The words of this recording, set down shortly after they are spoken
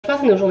Je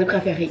pense que c'est nos journées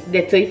préférées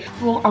d'été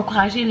pour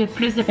encourager le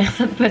plus de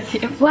personnes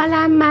possible.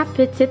 Voilà ma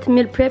petite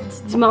meal prep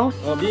du dimanche.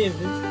 Bienvenue,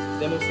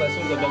 démonstration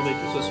de barbecue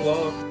ce soir.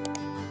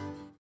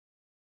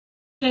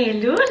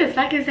 Hello,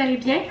 j'espère que vous allez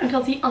bien.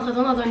 Aujourd'hui, on se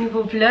retrouve dans un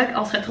nouveau vlog.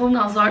 On se retrouve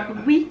dans un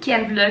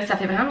week-end vlog. Ça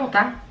fait vraiment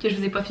longtemps que je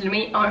vous ai pas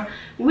filmé un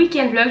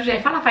week-end vlog. Je vais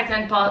faire la fin de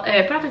semaine pas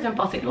la fin de semaine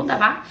passée, l'autre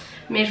d'avant.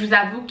 Mais je vous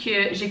avoue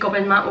que j'ai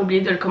complètement oublié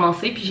de le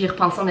commencer. Puis j'y ai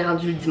repensé, on est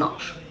rendu le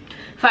dimanche.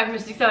 Fait que je me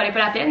suis dit que ça valait pas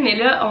la peine, mais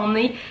là on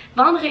est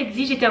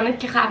vendredi, j'ai terminé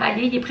de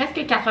travailler, il est presque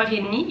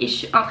 4h30 et je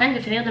suis en train de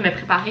finir de me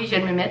préparer, je viens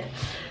de me mettre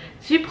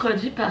du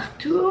produit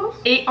partout.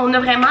 Et on a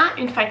vraiment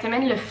une fin de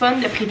semaine le fun,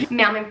 le prévu,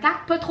 mais en même temps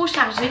pas trop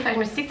chargé. Fait que je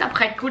me suis dit que ça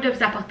pourrait être cool de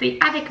vous apporter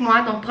avec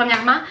moi. Donc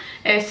premièrement,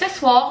 ce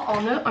soir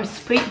on a un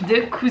souper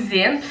de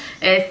cousine.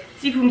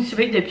 Si vous me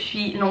suivez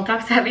depuis longtemps,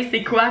 vous savez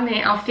c'est quoi,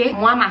 mais en fait,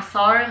 moi, ma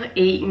soeur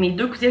et mes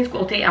deux cousines du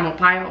côté à mon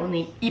père, on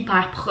est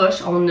hyper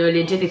proches, on a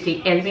legit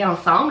été élevés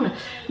ensemble.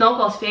 Donc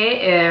on se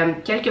fait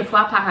quelques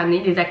fois par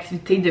année des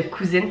activités de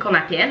cousine qu'on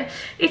appelle.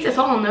 Et ce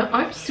soir, on a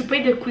un petit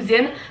souper de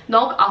cousine.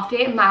 Donc en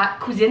fait, ma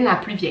cousine la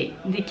plus vieille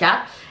des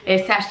quatre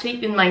s'est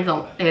acheté une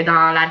maison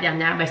dans la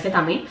dernière, cette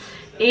année.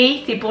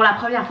 Et c'est pour la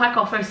première fois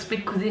qu'on fait un souper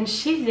de cousine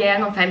chez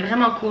elle, donc ça va être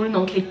vraiment cool.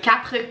 Donc les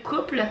 4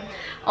 couples,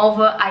 on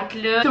va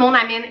être là. Tout le monde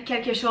amène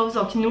quelque chose,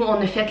 donc nous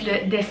on a fait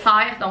le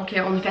dessert, donc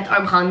on a fait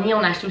un brownie, on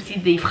a acheté aussi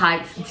des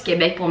fraises du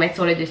Québec pour mettre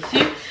sur le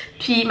dessus.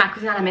 Puis ma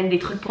cousine elle amène des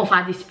trucs pour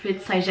faire des splits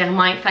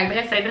Saint-Germain. Enfin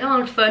bref, ça va être vraiment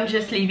le fun,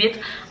 juste les 8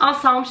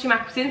 ensemble chez ma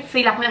cousine.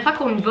 C'est la première fois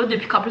qu'on y va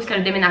depuis qu'en plus qu'elle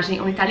a déménagé.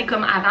 On est allé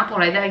comme avant pour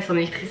l'aider avec son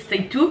électricité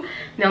et tout,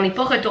 mais on n'est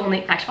pas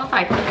retourné. Fait que je pense que ça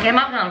va être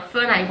vraiment le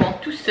fun à aller voir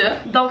tout ça.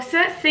 Donc ça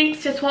c'est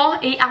ce soir,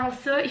 et avant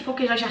ça il faut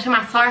que j'aille chercher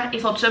ma soeur et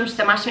son chum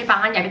justement chez mes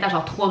parents. Ils habitent à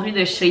genre 3 rues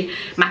de chez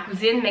ma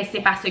cousine, mais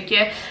c'est parce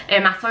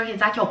que ma soeur et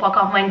Zach ils ont pas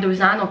encore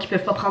 22 ans, donc ils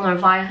peuvent pas prendre un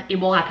verre et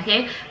boire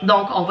après.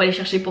 Donc on va les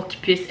chercher pour qu'ils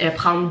puissent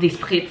prendre des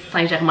splits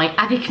Saint-Germain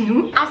avec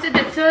nous. Ensuite de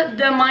ça,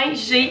 demain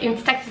j'ai une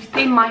petite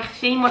activité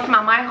mère-fille. Moi et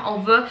ma mère on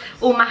va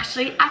au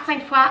marché à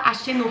Ste-foy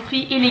acheter nos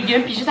fruits et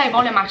légumes, puis juste aller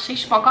voir le marché. Je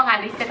suis pas encore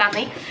allée cette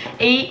année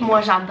et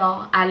moi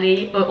j'adore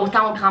aller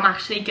autant au grand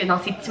marché que dans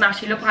ces petits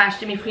marchés là pour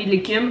acheter mes fruits et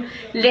légumes.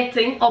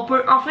 L'été on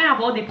peut enfin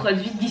avoir des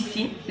produits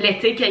d'ici,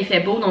 l'été qu'il fait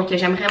beau, donc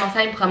j'aime vraiment ça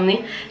aller me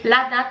promener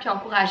là-dedans puis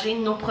encourager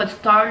nos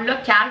producteurs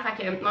locaux.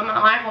 Fait que ma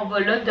mère on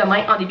va là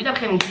demain en début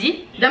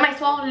d'après-midi. Demain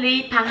soir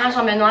les parents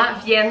Jean-Benoît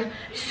viennent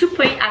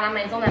souper à la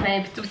maison. On avait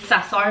invité aussi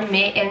sa soeur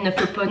mais elle ne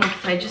peut pas, donc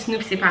ça va être juste nous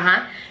et ses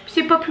parents. Puis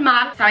c'est pas plus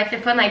mal, ça va être le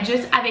fun d'être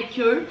juste avec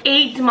eux.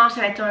 Et dimanche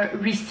ça va être un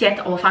reset,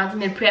 on va faire du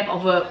meal prep, on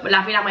va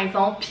laver la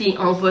maison puis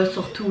on va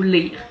surtout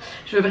lire.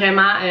 Je veux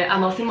vraiment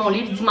avancer mon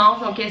livre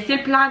dimanche, donc c'est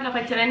le plan de la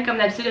fin de semaine. Comme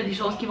d'habitude il y a des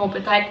choses qui vont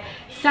peut-être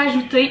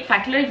s'ajouter.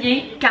 Fait que là il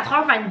est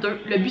 4h22,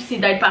 le but c'est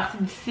d'être parti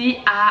d'ici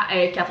à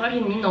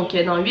 4h30, donc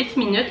dans 8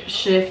 minutes.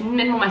 Je finis de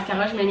mettre mon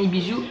mascara, je mets mes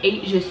bijoux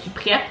et je suis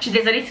prête. Je suis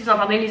désolée si vous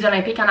entendez les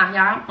Olympiques en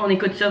arrière, on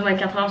écoute ça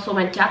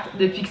 24h/24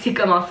 depuis que c'est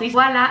commencé.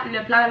 Voilà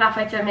le plan de la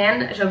fin de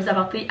semaine, je vais vous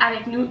apporter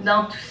avec nous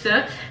dans tout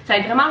ça. Ça va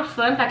être vraiment le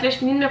fun. Fait que là je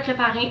finis de me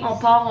préparer, on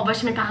part, on va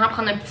chez mes parents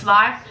prendre un petit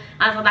verre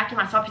en attendant que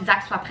ma soeur et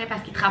Zach soient prêts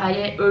parce qu'ils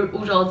travaillaient eux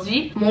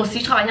aujourd'hui. Moi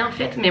aussi je travaillais en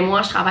fait, mais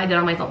moi je travaille de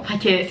la maison. Fait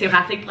que c'est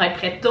pratique pour être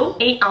prête tôt.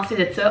 Et ensuite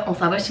de ça, on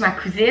s'en va chez ma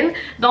cousine.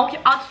 Donc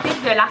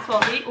outfit de la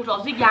soirée.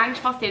 Aujourd'hui gang,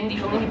 je pense que c'était une des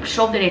journées les plus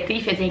chaudes de l'été.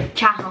 Il faisait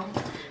 40.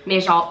 Mais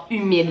genre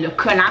humide, là,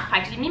 collant.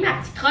 Fait que j'ai mis ma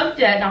petite robe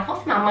dans le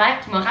fond, c'est ma mère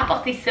qui m'a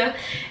rapporté ça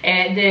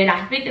de la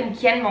République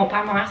dominicaine. Mon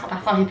père et ma mère sont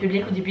partis en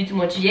République au début du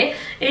mois de juillet.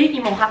 Et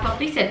ils m'ont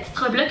rapporté cette petite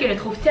robe là que je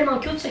trouve tellement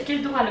cute. Checker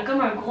le dos, elle a comme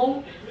un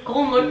gros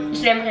moule.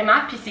 Je l'aime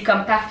vraiment, puis c'est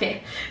comme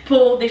parfait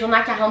pour des journées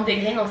à 40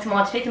 degrés. Donc c'est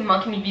mon outfit, il me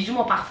manque mes bijoux,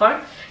 mon parfum.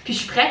 Puis je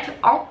suis prête,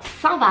 on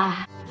s'en va.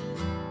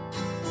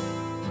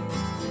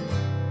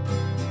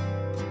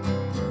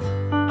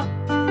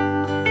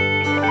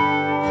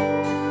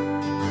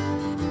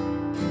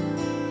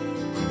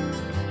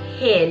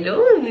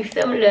 Hello, nous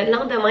sommes le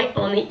lendemain,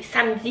 on est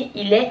samedi,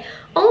 il est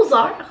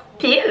 11h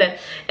pile.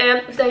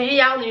 Vous avez vu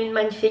hier, on a eu une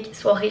magnifique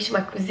soirée chez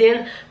ma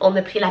cousine. On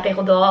a pris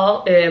l'apéro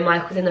dehors. Ma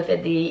cousine a fait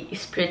des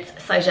splits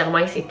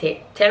Saint-Germain,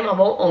 c'était tellement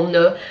bon. On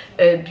a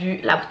bu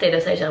la bouteille de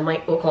Saint-Germain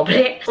au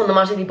complet. On a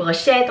mangé des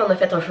brochettes, on a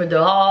fait un feu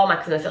dehors. Ma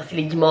cousine a sorti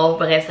les guimauves.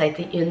 Bref, ça a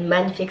été une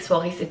magnifique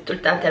soirée. C'est tout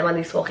le temps tellement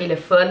des soirées le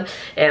fun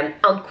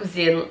entre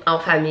cousines, en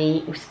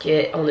famille, où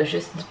on a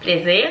juste du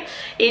plaisir.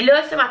 Et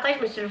là, ce matin,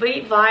 je me suis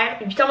levée vers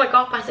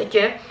 8h15 parce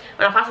que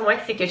une affaire sur moi,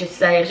 c'est que je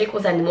suis allergique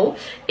aux animaux.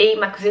 Et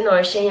ma cousine a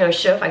un chien et un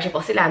chat. Fait que j'ai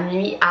passé la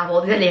nuit à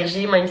avoir des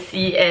allergies, même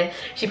si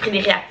j'ai pris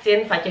des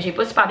réactines. Fait que j'ai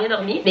pas super bien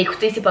dormi. Mais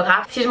écoutez, c'est pas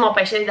grave. Si je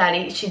m'empêchais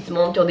d'aller chez du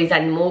monde qui ont des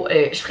animaux,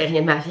 je ferais rien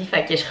de ma vie.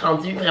 Fait que je suis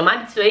rendue vraiment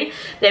habituée.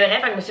 Mais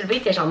bref, fait que je me suis levée,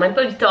 il était genre même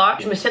pas 8h.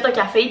 Je me suis fait un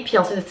café. Puis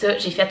ensuite de ça,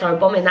 j'ai fait un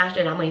bon ménage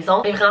de la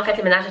maison. J'ai vraiment fait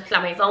le ménage de toute la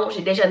maison.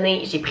 J'ai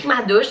déjeuné, j'ai pris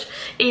ma douche.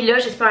 Et là,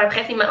 je suis pas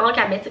prête. Il me manque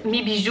à mettre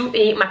mes bijoux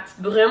et ma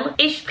petite brume.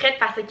 Et je suis prête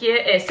parce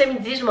que ce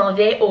midi, je m'en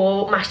vais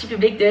au marché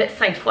public de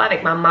Ste-foy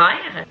avec ma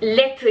mère.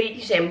 L'été,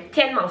 j'aime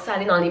tellement ça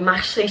aller dans les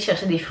marchés,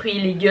 chercher des fruits,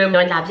 légumes, de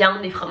la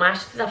viande, des fromages,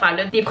 toutes ces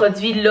affaires-là. Des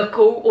produits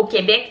locaux au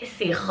Québec,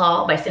 c'est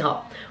rare. Ben c'est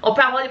rare. On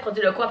peut avoir des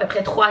produits locaux à peu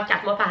près 3 à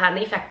 4 mois par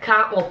année. Fait que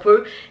quand on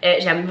peut,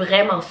 j'aime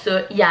vraiment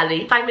ça y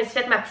aller. Fait que je me suis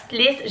fait ma petite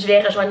liste. Je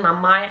vais rejoindre ma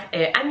mère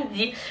à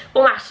midi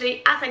au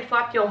marché à Ste-foy.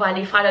 Puis on va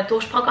aller faire le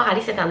tour. Je suis pas encore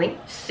allée cette année.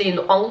 C'est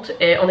une honte.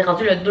 On est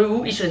rendu le 2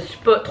 août et je ne suis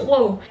pas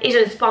 3 août. Et je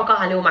ne suis pas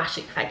encore allée au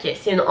marché. Fait que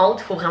c'est une honte.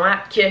 Il faut vraiment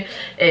que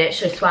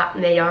je sois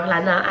meilleure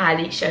là-dedans à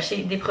aller chercher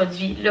des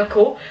produits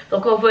locaux.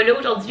 Donc on va là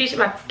aujourd'hui. J'ai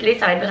ma petite liste.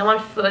 Ça va être vraiment le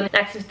fun.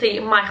 L'activité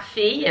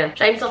mère-fille.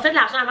 J'allais me sortir de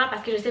l'argent avant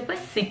parce que je sais pas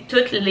si c'est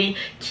toutes les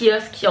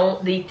kiosques qui ont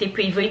des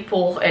TPV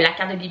pour la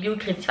carte de débit ou de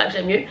crédit. Fait que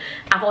j'aime mieux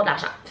avoir de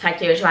l'argent. Fait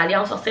que je vais aller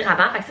en sortir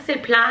avant. Fait que ça c'est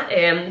le plan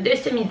de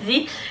ce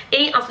midi.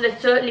 Et ensuite de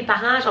ça, les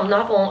parents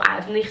Jean-Benoît vont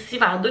venir ici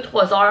vers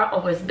 2-3 heures. On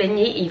va se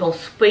baigner et ils vont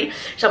souper.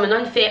 Jean-Benoît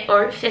nous fait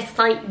un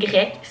festin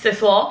grec ce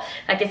soir.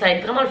 Fait que ça va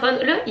être vraiment le fun.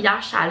 Là, hier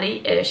je suis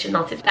allée chez le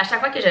dentiste. À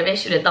chaque fois que je vais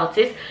chez le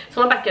dentiste,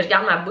 souvent parce que je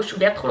garde ma bouche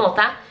ouverte trop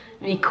longtemps,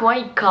 mes coins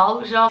ils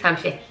cassent, genre ça me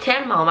fait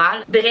tellement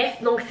mal.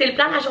 Bref, donc c'est le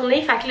plan de la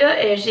journée. Fait que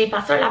là j'ai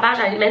passé un lavage,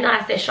 j'allais le mettre dans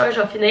la sécheuse. Je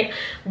vais finir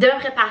de me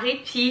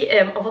préparer puis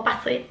on va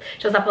partir.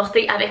 Je vais vous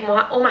apporter avec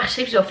moi au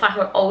marché puis je vais vous faire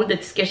un haul de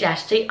tout ce que j'ai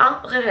acheté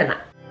en revenant.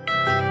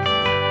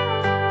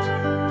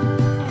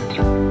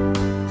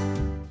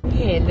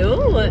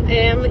 Hello!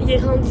 Il est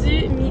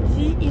rendu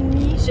midi et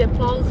demi, je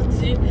pars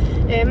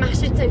du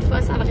marché de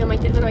Ste-foy. Ça a vraiment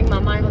été le fun avec ma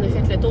mère, on a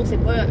fait le tour, c'est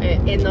pas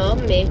énorme,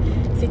 mais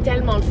c'est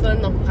tellement le fun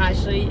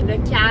d'encourager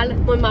local.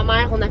 Moi et ma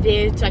mère, on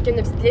avait chacun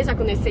une petite liste, donc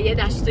on essayait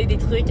d'acheter des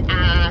trucs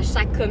à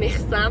chaque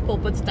commerçant pour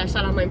pas tout acheter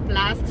à la même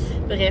place.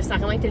 Bref, ça a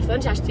vraiment été le fun,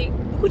 j'ai acheté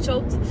beaucoup de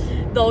choses.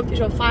 Donc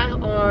je vais faire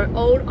un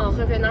haul en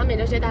revenant, mais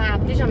là j'ai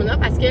appelé Jean-Benoît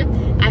parce que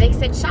avec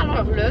cette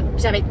chaleur-là,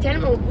 j'avais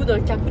tellement le goût d'un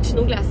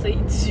cappuccino glacé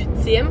du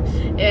Tim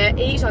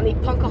et j'en ai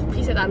pas encore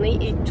pris cette année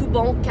et tout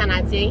bon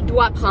Canadien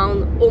doit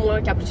prendre au moins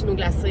un cappuccino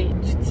glacé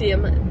du Tim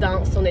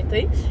dans son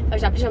été. Fait que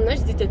j'ai appelé Jean-Benoît,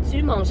 je lui ai dit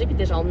t'as-tu mangé? Puis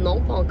il était genre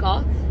non, pas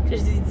encore. Puis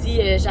je lui ai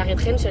dit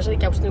j'arrêterai de chercher des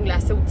cappuccinos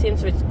glacés au Tim,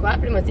 tu veux-tu quoi?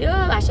 Puis il m'a dit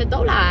achète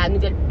donc la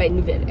nouvelle, ben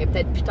nouvelle, elle est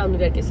peut-être plus tant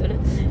nouvelle que ça là,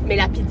 mais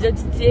la pizza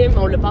du Tim,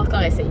 on l'a pas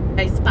encore essayé.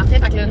 Ben, c'est parfait,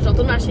 fait que là je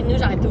retourne chez nous,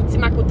 j'ai arrêté au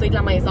Tim à côté de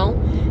la maison,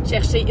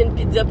 chercher une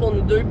pizza pour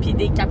nous deux puis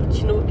des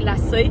cappuccinos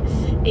glacés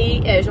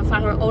et je vais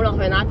faire un haul en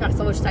revenant, puis après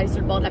ça on va juste aller sur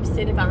le bord de la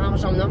piscine, les parents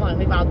Jean-Benoît vont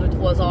arriver vers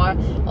 2-3 heures,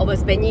 on va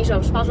se baigner, je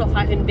pense que je vais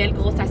faire une belle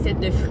grosse assiette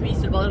de fruits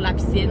sur le bord de la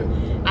piscine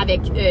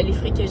avec les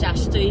fruits que j'ai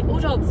achetés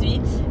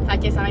aujourd'hui, fait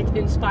que ça va être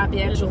une super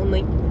belle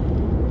journée.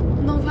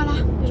 Donc voilà,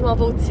 je m'en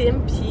vais au Tim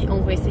puis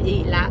on va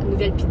essayer la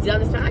nouvelle pizza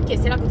en espérant que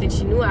celle à côté de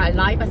chez nous elle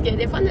live parce que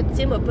des fois notre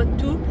Tim a pas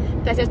tout.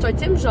 Parce que c'est un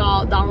Tim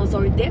genre dans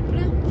un dep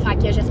là. Fait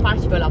que j'espère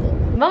qu'il va l'avoir.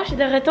 Bon, je suis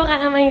de retour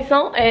à la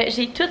maison.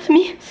 J'ai tout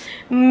mis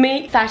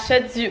mes achats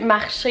du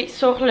marché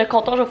sur le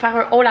comptoir. Je vais faire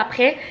un haul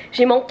après.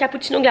 J'ai mon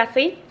cappuccino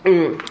glacé.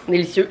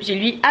 Délicieux. J'ai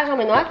lui à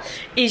Jean-Benoît.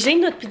 Et j'ai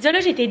notre pizza là,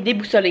 j'ai été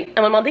déboussolée.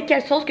 Elle m'a demandé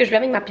quelle sauce que je voulais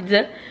avec ma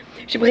pizza.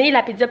 J'ai pris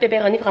la pizza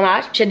pepperoni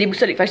fromage, j'ai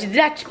déboussolé. Enfin, j'ai dit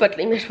à chipotle,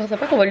 mais je pensais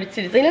pas qu'on va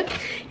l'utiliser là.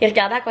 Et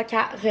regardez à quoi qu'elle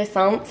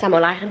ressemble, ça m'a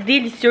l'air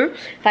délicieux.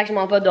 Fait que je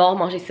m'en vais dehors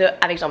manger ça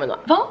avec Jean-Benoît.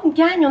 Bon,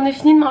 gang, on a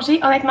fini de manger.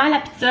 Honnêtement, la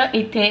pizza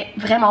était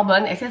vraiment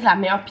bonne. Est-ce que c'est la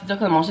meilleure pizza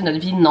qu'on a mangée de notre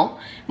vie? Non.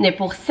 Mais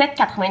pour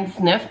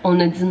 7,99, on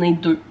a dîné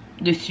 2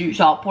 dessus.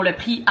 Genre, pour le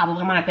prix, elle vaut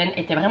vraiment la peine.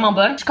 Elle était vraiment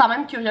bonne. Je suis quand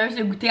même curieuse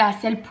de goûter à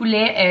celle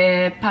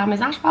poulet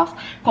parmesan, je pense,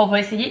 qu'on va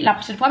essayer la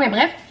prochaine fois. Mais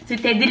bref,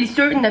 c'était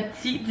délicieux. Notre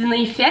petit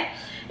dîner est fait.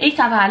 Et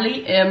ça va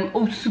aller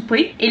au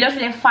souper. Et là, je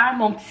voulais faire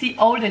mon petit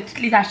haul de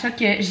tous les achats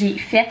que j'ai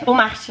fait au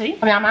marché.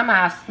 Premièrement,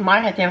 ma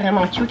mère était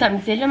vraiment cute. Elle me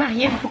disait, là,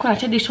 Marie, il faut qu'on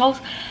achète des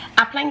choses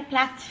à plein de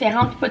places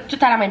différentes, puis pas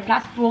toutes à la même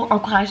place pour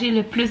encourager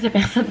le plus de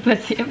personnes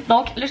possible.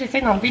 Donc là,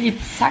 j'essaie d'enlever les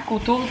petits sacs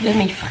autour de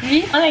mes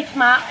fruits.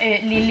 Honnêtement,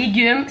 les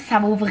légumes, ça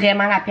vaut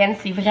vraiment la peine.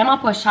 C'est vraiment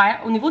pas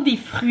cher. Au niveau des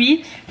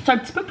fruits, c'est un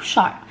petit peu plus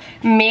cher.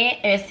 Mais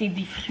c'est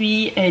des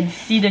fruits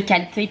d'ici de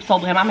qualité, puis sont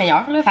vraiment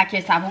meilleurs, là. Fait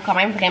que ça vaut quand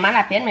même vraiment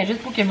la peine. Mais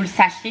juste pour que vous le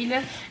sachiez, là,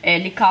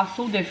 les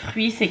casseaux de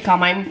fruits, c'est quand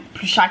même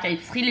plus cher qu'à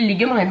l'épicerie. Les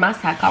légumes, honnêtement,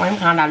 ça a quand même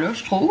rendu là,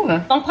 je trouve.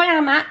 Donc,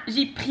 premièrement,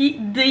 j'ai pris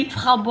des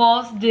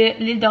framboises de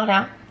l'île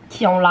d'Orléans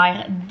qui ont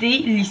l'air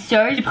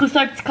délicieuses. J'ai pris aussi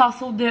un petit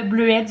casseau de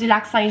bleuets du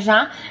lac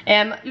Saint-Jean.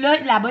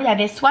 Là-bas, il y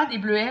avait soit des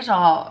bleuets,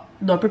 genre,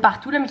 d'un peu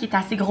partout, là, mais qui étaient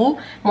assez gros.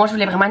 Moi, je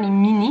voulais vraiment les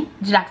mini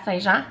du lac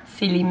Saint-Jean.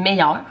 C'est les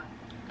meilleurs.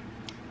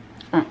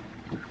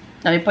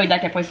 J'avais pas idée à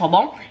quel point ils sont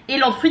bons. Et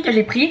l'autre fruit que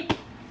j'ai pris,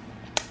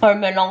 un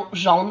melon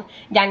jaune.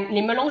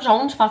 Les melons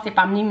jaunes, je pense que c'est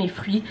parmi mes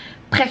fruits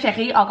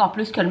préférés, encore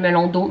plus que le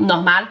melon d'eau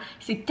normal.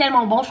 C'est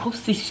tellement bon, je trouve que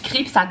c'est sucré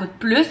puis ça goûte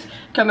plus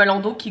qu'un melon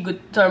d'eau qui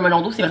goûte. Un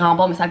melon d'eau c'est vraiment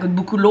bon, mais ça goûte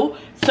beaucoup l'eau.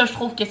 Ça, je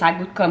trouve que ça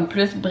goûte comme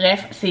plus.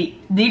 Bref, c'est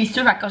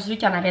délicieux. Quand j'ai vu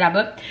qu'il y en avait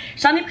là-bas,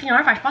 j'en ai pris un.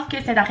 Enfin, je pense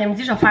que cet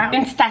après-midi, je vais faire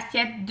une petite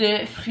assiette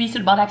de fruits sur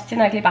le bord de la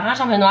piscine avec les parents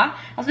Jean-Benoît.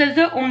 Ensuite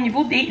de ça, au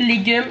niveau des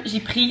légumes, j'ai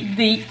pris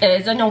des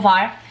oignons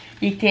verts.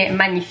 Il était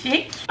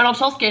magnifique. Une autre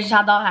chose que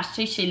j'adore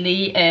acheter chez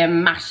les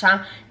marchands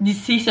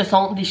d'ici, ce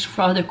sont des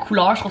choux-fleurs de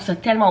couleur. Je trouve ça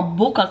tellement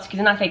beau quand tu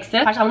cuisines avec ça.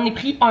 J'en ai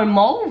pris un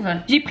mauve.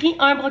 J'ai pris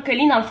un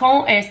brocoli, dans le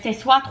fond, c'était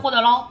soit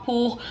 3$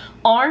 pour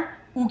un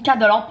ou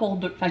 4$ pour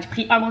 2. Fait que j'ai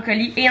pris un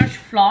brocoli et un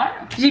chou-fleur.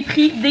 J'ai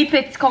pris des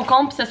petits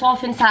concombres, puis ce soir on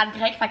fait une salade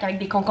grecque, fait qu'avec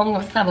des concombres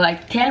comme ça va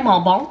être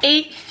tellement bon.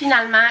 Et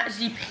finalement,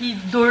 j'ai pris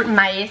 2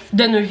 maïs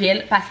de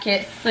Neuville parce que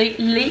c'est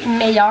les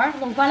meilleurs.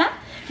 Donc voilà,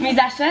 mes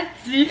achats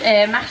du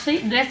marché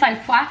de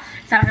Ste-foy.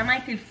 Ça a vraiment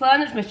été le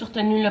fun. Je me suis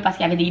retenue là parce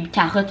qu'il y avait des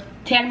carottes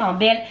tellement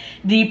belles,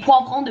 des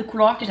poivrons de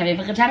couleur que j'avais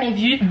jamais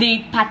vu,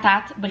 des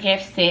patates.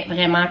 Bref, c'est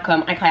vraiment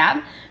comme incroyable.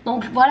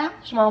 Donc voilà,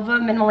 je m'en vais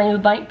mettre mon maillot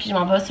de bain puis je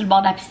m'en vais sur le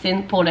bord de la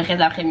piscine pour le reste de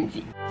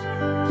l'après-midi.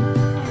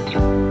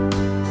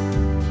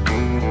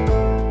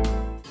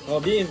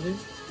 Alors, bienvenue.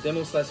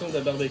 Démonstration de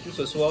barbecue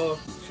ce soir.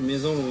 Je suis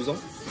Maison Lauson.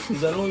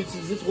 Nous allons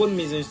utiliser 3 de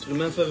mes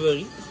instruments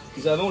favoris.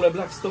 Nous avons le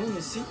Blackstone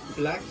ici,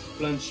 Black,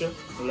 plancha,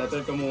 on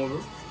l'appelle comme on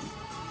veut.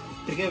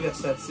 Très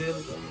versatile,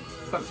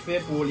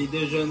 parfait pour les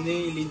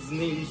déjeuners, les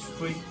dîners, les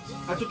soupers,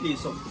 à toutes les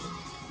sauces.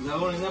 Nous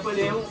avons le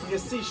Napoléon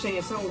Prestige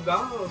 500 au gaz,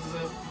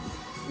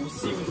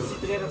 aussi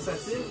très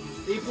versatile.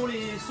 Et pour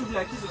les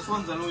souvlaki ce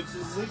soir, nous allons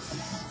utiliser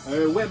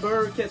un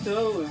Weber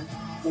Kettle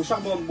au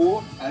charbon de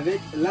bois avec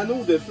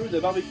l'anneau de feu de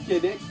Barbecue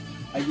Québec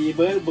avec des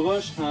belles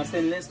broches en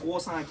stainless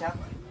 304.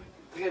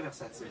 Très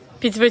versatile.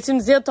 Puis tu veux-tu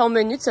me dire ton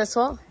menu de ce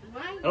soir?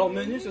 Alors,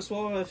 menu ce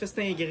soir,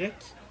 festin grec.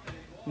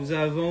 Nous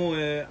avons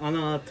en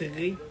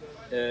entrée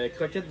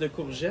croquettes de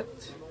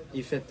courgettes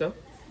et feta,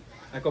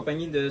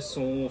 accompagné de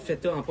son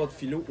feta en pâte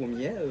philo au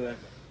miel.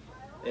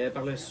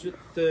 Par la suite,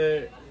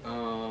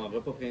 en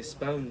repas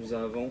principal, nous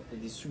avons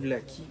des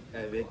souvlaki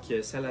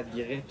avec salade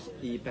grecque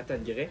et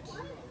patates grecques,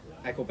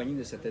 accompagné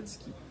de sa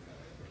tzatziki.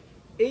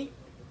 Et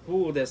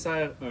pour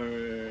dessert,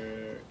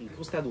 une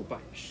croustade aux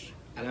pêches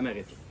à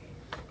l'amaretto.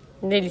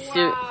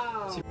 Délicieux.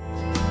 Wow.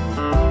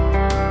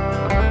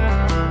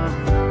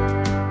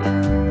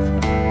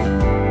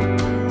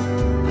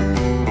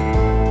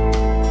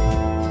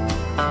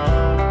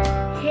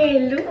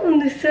 Hello,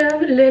 nous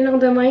sommes le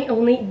lendemain,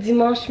 on est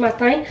dimanche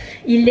matin,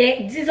 il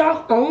est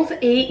 10h11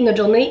 et notre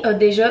journée a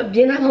déjà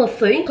bien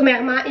avancé.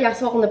 Premièrement, hier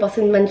soir on a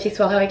passé une magnifique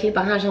soirée avec les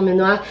parents à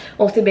Journe,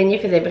 on s'est baigné,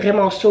 il faisait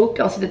vraiment chaud,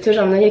 puis ensuite de ça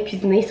Journe a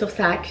cuisiné sur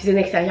sa cuisine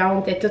extérieure,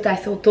 on était tout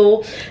assis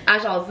autour à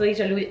jaser,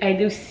 je l'ai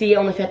aidé aussi,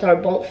 on a fait un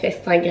bon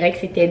festin grec,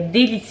 c'était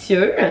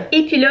délicieux.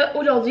 Et puis là,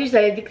 aujourd'hui je vous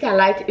avais dit que ça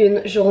allait être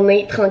une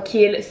journée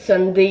tranquille,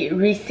 Sunday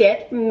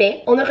reset,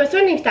 mais on a reçu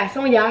une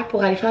invitation hier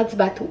pour aller faire du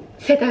bateau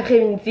cet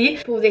après-midi.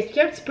 Pour vous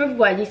expliquer un petit peu, vous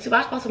voyez souvent,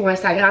 je pense sur mon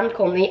Instagram,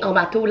 qu'on est en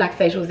bateau au lac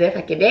Saint-Joseph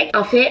à Québec.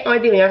 En fait, un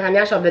des meilleurs amis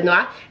à Journe,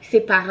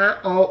 ses parents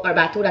ont un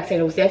bateau au lac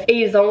Saint-Joseph et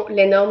ils ont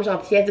l'énorme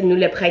gentillesse de nous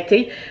le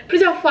prêter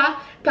plusieurs fois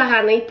par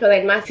année. Puis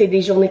honnêtement, c'est des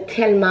journées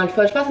tellement le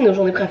fun. Je pense que c'est nos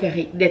journées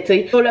préférées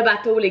d'été. Sur le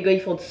bateau, les gars ils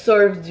font du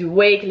surf, du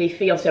wake, les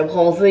filles on se fait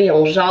bronzer,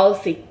 on jase,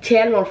 c'est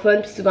tellement le fun.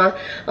 Puis souvent,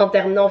 en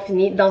terminant, on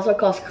finit dans un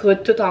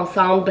casse-croûte tout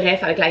ensemble.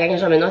 Bref, avec la gang à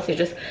Journe, c'est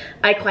juste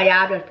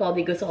incroyable. La plupart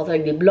des gars sont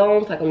avec des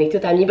blondes, fait qu'on est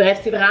tous amis. Bref,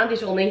 c'est vraiment des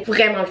journées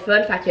vraiment le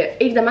fun. Fait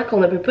que évidemment qu'on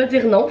ne peut pas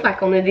dire non. Fait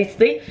qu'on a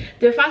décidé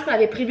de faire ce qu'on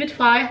avait prévu de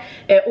faire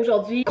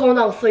aujourd'hui,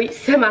 condenser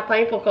ce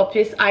matin pour qu'on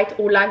puisse être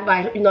au lac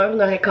vers 1h,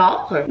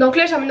 1h15. Donc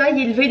là, Journe,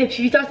 il est levé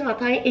depuis 8h ce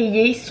matin et il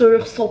est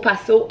sur son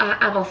passo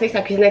à avancer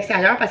sa cuisine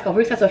extérieure parce qu'on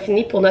veut que ça soit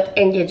fini pour notre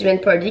engagement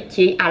party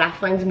qui est à la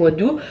fin du mois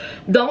d'août.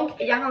 Donc,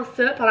 et avant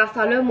ça, pendant ce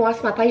temps-là, moi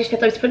ce matin, j'ai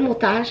fait un petit peu de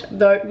montage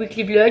d'un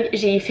weekly vlog.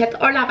 J'ai fait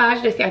un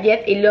lavage de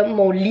serviettes et là,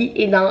 mon lit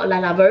est dans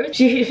la laveuse.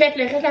 J'ai fait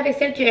le reste de la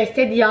vaisselle qui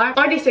restait d'hier.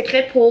 Un des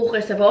secrets pour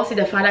recevoir, c'est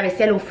de faire la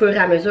vaisselle au fur et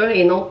à mesure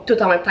et non tout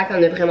en même temps quand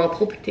on a vraiment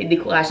trop puis que t'es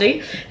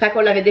découragé. Fait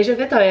qu'on l'avait déjà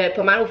fait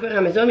pas mal au fur et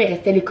à mesure, mais il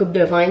restait les coupes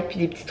de vin puis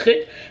des petits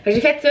trucs. Fait que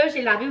j'ai fait ça,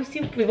 j'ai lavé aussi,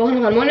 vous pouvez voir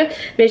normalement là,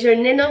 mais j'ai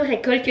une énorme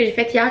récolte que j'ai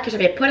faite hier que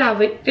j'avais pas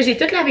lavé. J'ai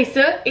tout lavé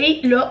ça et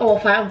là on va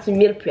faire du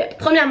meal prep.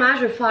 Premièrement,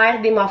 je vais faire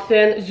des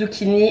muffins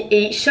zucchini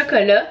et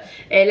chocolat.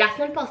 La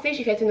semaine passée,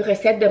 j'ai fait une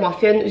recette de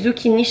muffins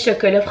zucchini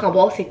chocolat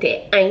framboise,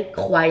 c'était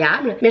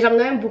incroyable. Mais j'aime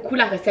même beaucoup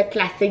la recette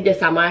classique de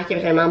sa mère qui est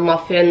vraiment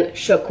muffin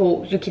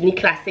choco zucchini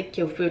classique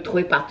que vous pouvez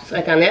trouver partout sur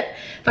internet.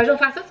 Fait que je vais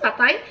faire ça ce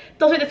matin.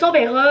 Donc de ça, on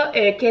verra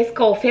qu'est-ce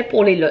qu'on fait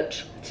pour les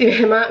lunchs. C'est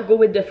vraiment go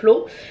with the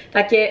flow.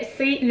 Fait que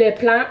c'est le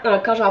plan.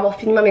 Quand je vais avoir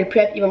fini ma meal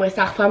prep, il va me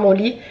rester à refaire mon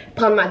lit,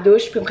 prendre ma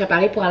douche, puis me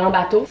préparer pour aller en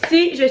bateau.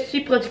 Si je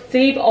suis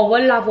productive, on va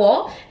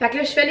l'avoir. Fait que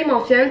là, je fais les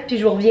muffins, puis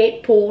je vous reviens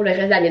pour le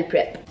reste de la meal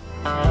prep.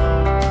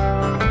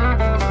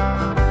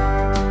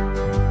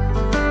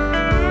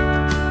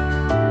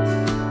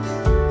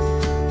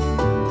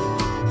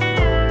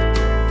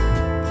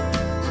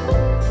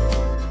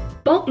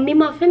 Bon, mes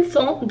muffins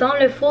sont dans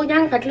le four,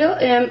 gang. Fait que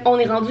là, on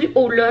est rendu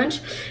au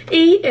lunch.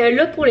 Et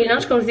là, pour les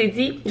lunchs, comme je vous ai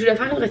dit, je voulais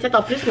faire une recette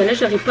en plus, mais là,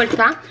 j'aurai pas le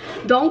temps.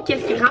 Donc,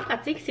 qu'est-ce qui est vraiment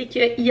pratique, c'est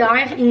que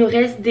hier, il nous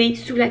reste des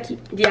souvlaki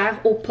d'hier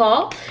au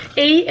porc.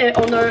 Et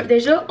on a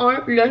déjà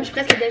un lunch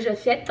presque déjà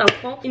fait. Dans le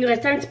fond, il nous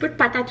restait un petit peu de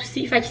patates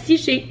aussi. Fait qu'ici,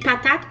 j'ai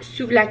patates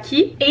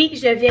souvlaki. Et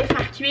je vais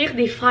faire cuire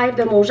des fèves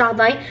de mon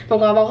jardin. Donc, on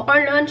va avoir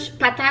un lunch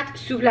patates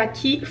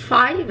souvlaki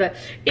fèves.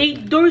 Et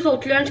deux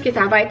autres lunchs que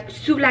ça va être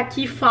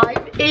souvlaki fèves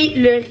et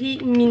le riz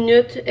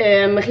minutes,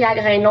 riz à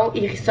grains longs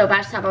et riz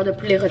sauvage, saveur de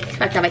poulet rôti.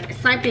 Fait que ça va être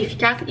simple et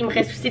efficace. Il me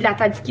reste aussi de la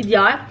tzatziki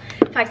d'hier.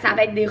 Fait que ça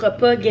va être des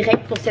repas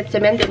grecs pour cette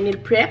semaine de meal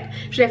prep.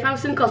 Je vais faire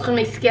aussi une casserole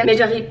mexicaine, mais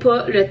j'aurai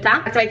pas le temps.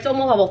 Fait que ça va être sûr,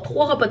 moi, on va avoir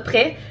 3 repas de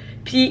prêt.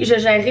 Puis je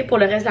gérerai pour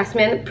le reste de la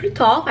semaine plus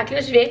tard. Fait que là,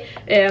 je vais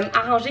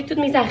arranger tous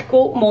mes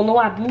haricots, mon eau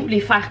à bout,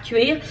 les faire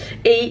cuire.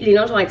 Et les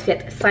lunchs vont être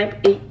faites simples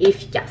et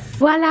efficaces.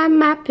 Voilà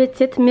ma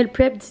petite meal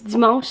prep du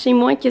dimanche. Chez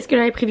moi, qu'est-ce que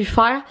j'avais prévu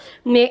faire.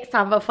 Mais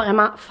ça va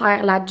vraiment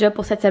faire la job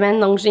pour cette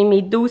semaine. Donc j'ai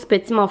mes 12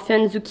 petits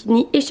muffins,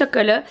 zucchini et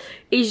chocolat.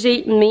 Et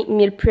j'ai mes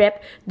meal prep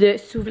de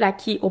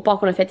souvlaki au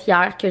porc qu'on a fait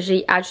hier. Que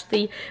j'ai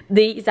ajouté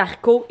des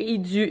haricots et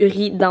du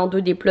riz dans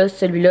 2 des plats.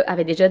 Celui-là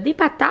avait déjà des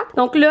patates.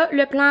 Donc là,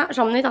 le plan,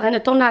 j'en ai en train de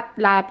tourner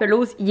la pelouse.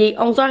 Il est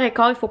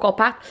 11h15, il faut qu'on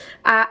parte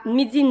à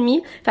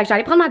 12h30. Fait que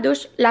j'allais prendre ma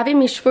douche, laver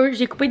mes cheveux,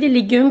 j'ai coupé des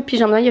légumes, puis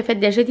Jean-Benoît il a fait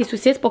déjà des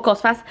saucisses pour qu'on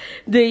se fasse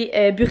des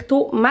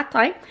burritos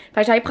matin.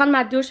 Fait que j'allais prendre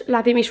ma douche,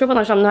 laver mes cheveux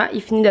pendant que Jean-Benoît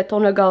il finit de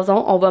tourner le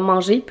gazon. On va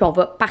manger, puis on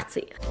va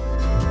partir.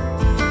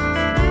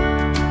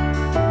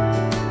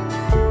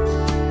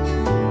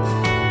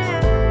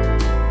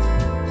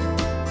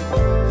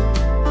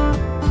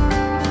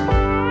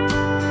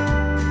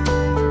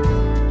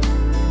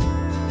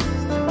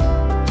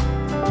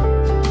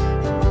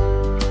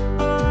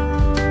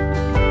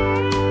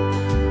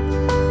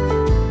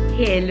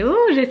 Hello,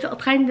 je suis en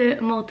train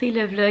de monter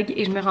le vlog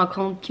et je me rends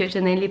compte que je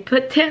ne l'ai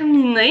pas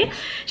terminé.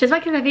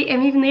 J'espère que vous avez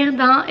aimé venir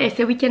dans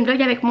ce week-end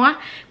vlog avec moi.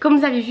 Comme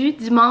vous avez vu,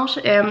 dimanche,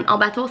 en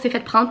bateau, on s'est fait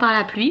prendre par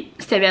la pluie.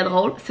 C'était bien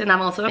drôle, c'est une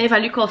aventure. Il a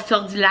fallu qu'on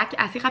sorte du lac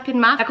assez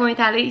rapidement. Fait qu'on est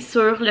allé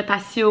sur le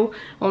patio,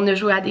 on a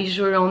joué à des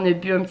jeux, on a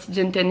bu un petit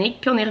gin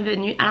tonic, puis on est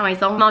revenu à la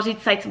maison manger du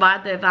Ste-foy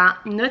devant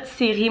notre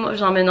série, moi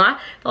Jean-Benoît.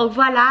 Donc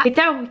voilà,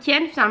 c'était un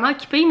week-end finalement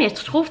occupé, mais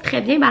je trouve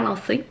très bien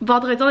balancé.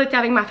 Vendredi, on était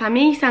avec ma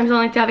famille, samedi,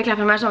 on était avec la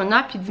famille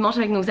Jean-Benoît, puis dimanche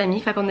avec nos amis,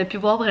 fait qu'on a pu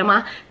voir vraiment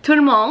tout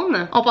le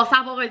monde. On pensait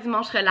avoir un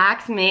dimanche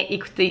relax, mais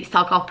écoutez, c'est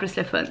encore plus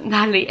le fun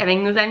d'aller avec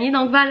nos amis.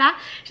 Donc voilà,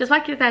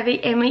 j'espère que vous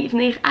avez aimé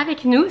venir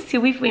avec nous. Si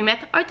oui, vous pouvez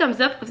mettre un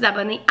thumbs up, vous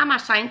abonner à ma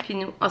chaîne, puis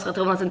nous, on se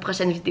retrouve dans une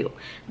prochaine vidéo.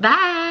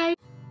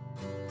 Bye!